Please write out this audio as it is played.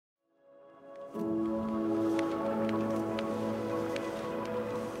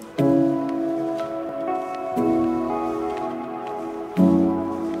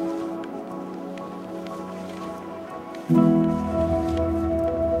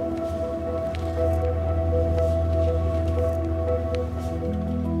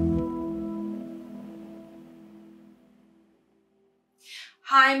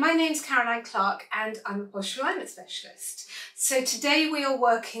Hi, my name's Clarke and I'm a postural alignment specialist. So today we are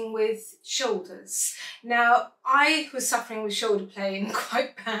working with shoulders. Now, I was suffering with shoulder pain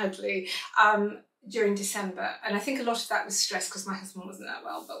quite badly during December, and I think a lot of that was stress because my husband wasn't that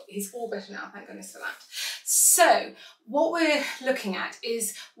well, but he's all better now, thank goodness for that. So what we're looking at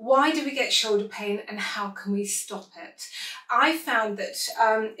is, why do we get shoulder pain and how can we stop it? I found that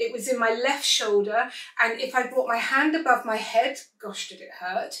it was in my left shoulder, and if I brought my hand above my head, gosh did it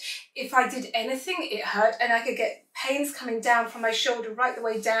hurt. If I did anything, it hurt, and I could get pains coming down from my shoulder right the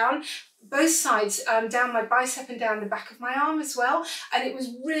way down, both sides, down my bicep and down the back of my arm as well, and it was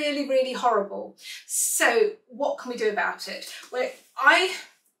really, really horrible. So what can we do about it? Well, I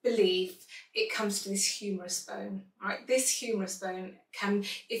believe it comes to this humerus bone, right? This humerus bone can,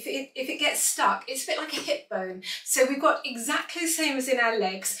 if it gets stuck, it's a bit like a hip bone. So we've got exactly the same as in our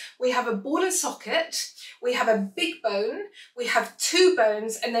legs. We have a ball and socket, we have a big bone, we have two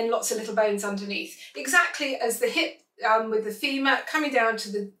bones, and then lots of little bones underneath. Exactly as the hip with the femur coming down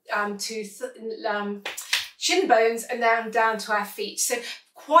to the shin bones and down to our feet. So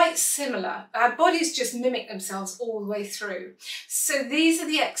quite similar. Our bodies just mimic themselves all the way through. So these are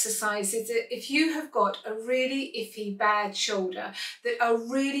the exercises that if you have got a really iffy, bad shoulder, that are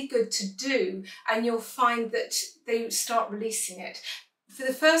really good to do, and you'll find that they start releasing it. For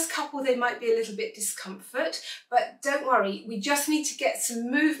the first couple, they might be a little bit discomfort, but don't worry, we just need to get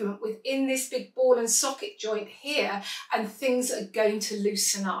some movement within this big ball and socket joint here, and things are going to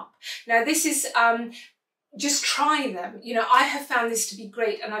loosen up. Now this is, just try them. You know, I have found this to be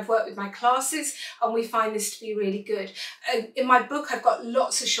great, and I've worked with my classes and we find this to be really good. In my book, I've got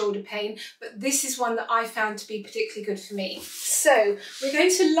lots of shoulder pain, but this is one that I found to be particularly good for me. So we're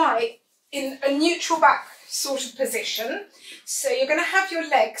going to lie in a neutral back sort of position. So you're going to have your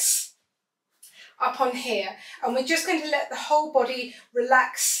legs up on here, and we're just going to let the whole body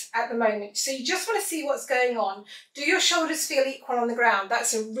relax at the moment. So you just want to see what's going on. Do your shoulders feel equal on the ground?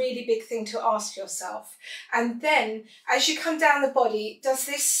 That's a really big thing to ask yourself. And then as you come down the body, does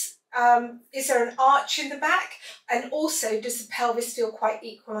this is there an arch in the back? And also, does the pelvis feel quite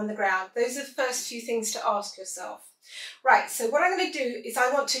equal on the ground? Those are the first few things to ask yourself. Right, so what I'm going to do is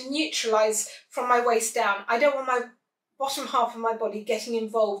I want to neutralise from my waist down. I don't want my bottom half of my body getting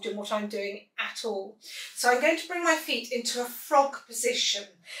involved in what I'm doing at all. So I'm going to bring my feet into a frog position,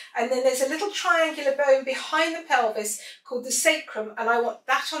 and then there's a little triangular bone behind the pelvis called the sacrum, and I want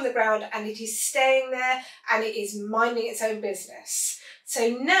that on the ground, and it is staying there and it is minding its own business. So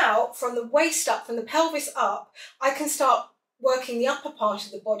now from the waist up, from the pelvis up, I can start working the upper part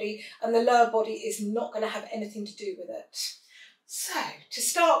of the body, and the lower body is not going to have anything to do with it. So to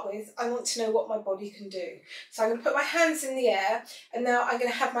start with, I want to know what my body can do. So I'm going to put my hands in the air, and now I'm going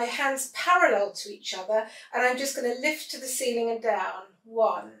to have my hands parallel to each other, and I'm just going to lift to the ceiling and down.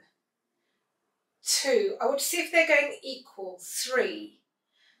 1, 2. I want to see if they're going equal. 3,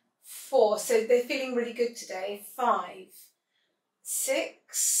 4. So they're feeling really good today. 5,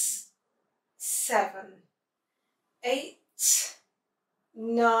 6, 7, 8,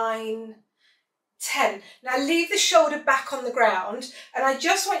 9, 10. Now leave the shoulder back on the ground, and I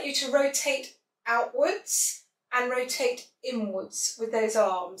just want you to rotate outwards and rotate inwards with those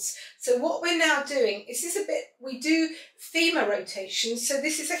arms. So what we're now doing is we do femur rotation, so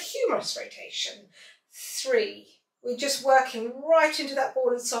this is a humerus rotation. 3. We're just working right into that ball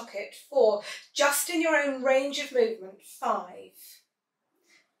and socket. 4. Just in your own range of movement. 5,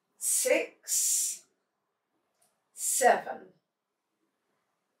 6, 7,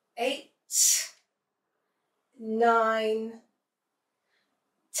 8, 9,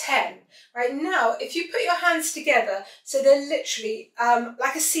 10. Right, now if you put your hands together, so they're literally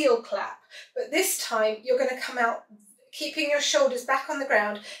like a seal clap, but this time you're going to come out keeping your shoulders back on the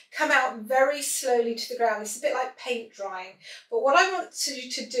ground, come out very slowly to the ground. It's a bit like paint drying, but what I want you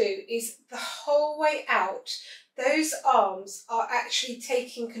to do is the whole way out, those arms are actually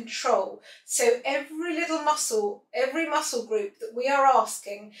taking control. So every little muscle, every muscle group that we are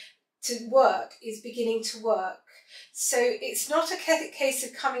asking to work is beginning to work. So it's not a case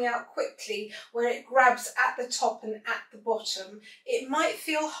of coming out quickly where it grabs at the top and at the bottom. It might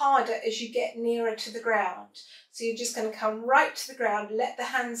feel harder as you get nearer to the ground. So you're just going to come right to the ground, let the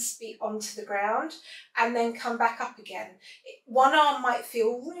hands be onto the ground, and then come back up again. One arm might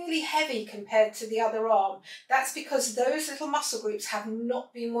feel really heavy compared to the other arm. That's because those little muscle groups have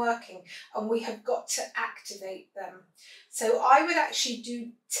not been working, and we have got to activate them. So I would actually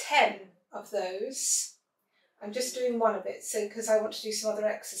do 10 of those. I'm just doing one of it, so because I want to do some other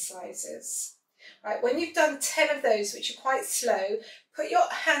exercises. Right, when you've done 10 of those, which are quite slow, put your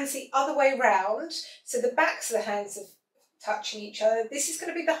hands the other way round, so the backs of the hands are touching each other. This is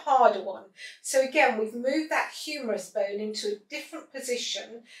going to be the harder one. So again, we've moved that humerus bone into a different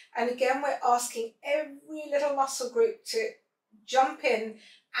position. And again, we're asking every little muscle group to jump in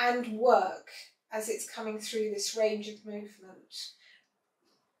and work as it's coming through this range of movement.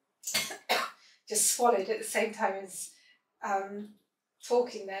 Just swallowed at the same time as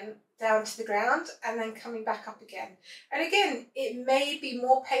talking then, down to the ground and then coming back up again. And again, it may be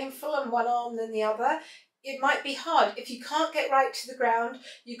more painful on one arm than the other. It might be hard. If you can't get right to the ground,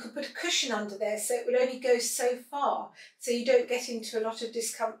 you could put a cushion under there so it would only go so far, so you don't get into a lot of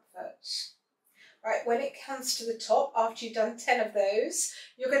discomfort. Right, when it comes to the top, after you've done 10 of those,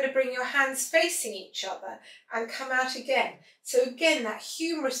 you're going to bring your hands facing each other and come out again. So again, that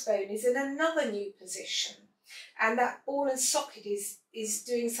humerus bone is in another new position, and that ball and socket is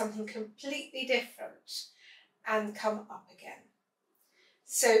doing something completely different, and come up again.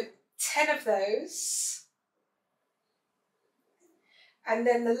 So 10 of those. And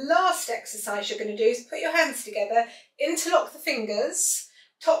then the last exercise you're going to do is put your hands together, interlock the fingers,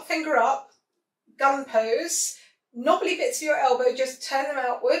 top finger up, gun pose, knobbly bits of your elbow, just turn them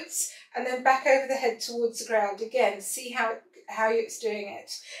outwards and then back over the head towards the ground. Again, see how it's doing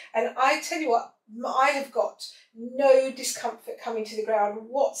it. And I tell you what, I have got no discomfort coming to the ground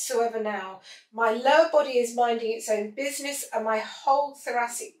whatsoever now. My lower body is minding its own business and my whole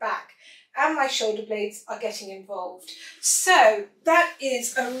thoracic back and my shoulder blades are getting involved. So that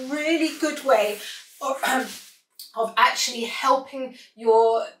is a really good way of actually helping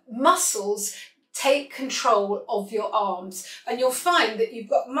your muscles take control of your arms, and you'll find that you've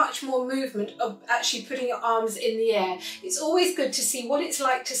got much more movement of actually putting your arms in the air. It's always good to see what it's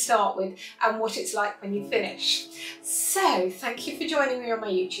like to start with and what it's like when you finish. So thank you for joining me on my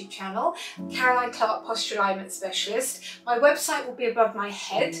YouTube channel, Caroline Clarke, Postural Alignment Specialist. My website will be above my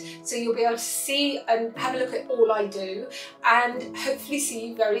head, so you'll be able to see and have a look at all I do, and hopefully see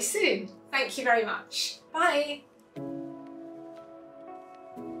you very soon. Thank you very much. Bye.